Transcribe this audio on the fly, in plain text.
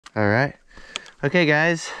All right. Okay,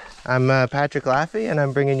 guys. I'm Patrick Laffey, and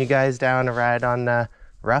I'm bringing you guys down a ride on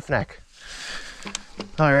Roughneck.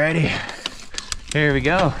 Alrighty. Here we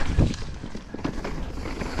go.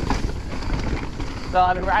 So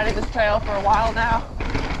I've been riding this trail for a while now,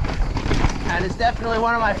 and it's definitely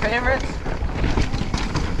one of my favorites.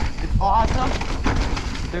 It's awesome.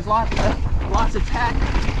 There's lots of tech.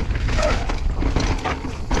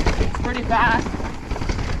 It's pretty fast,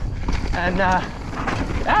 and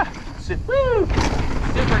yeah, woo,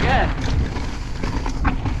 super good.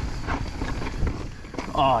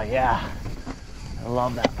 Oh yeah, I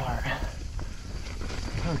love that part.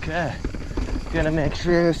 Okay, gonna make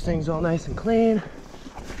sure this thing's all nice and clean.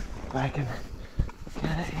 If I can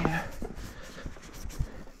get it here.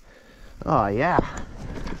 Oh yeah,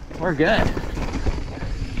 we're good.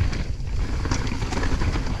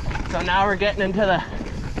 So now we're getting into the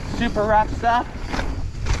super rough stuff.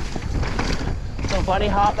 Little bunny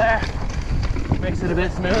hop there, makes it a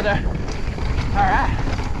bit smoother. All right,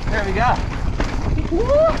 here we go.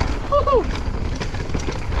 Woo-hoo!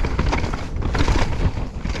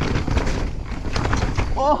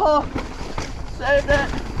 Oh, saved it.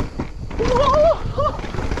 Woo-hoo!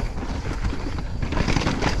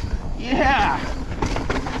 Yeah.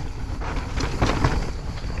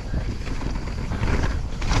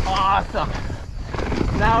 Awesome.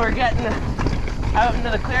 Now we're getting out into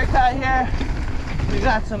the clear cut here. We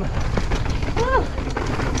got some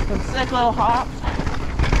sick little hops.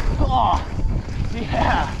 Oh,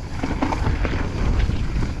 yeah.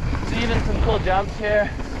 So even some cool jumps here.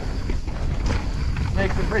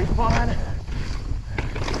 Makes it pretty fun.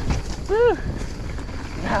 Woo.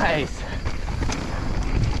 Nice.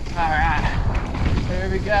 All right, here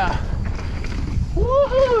we go.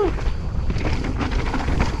 Woohoo!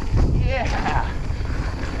 Yeah.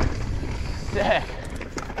 Sick.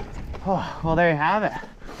 Oh, well, there you have it.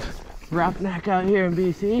 Roughneck out here in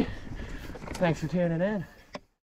BC. Thanks for tuning in.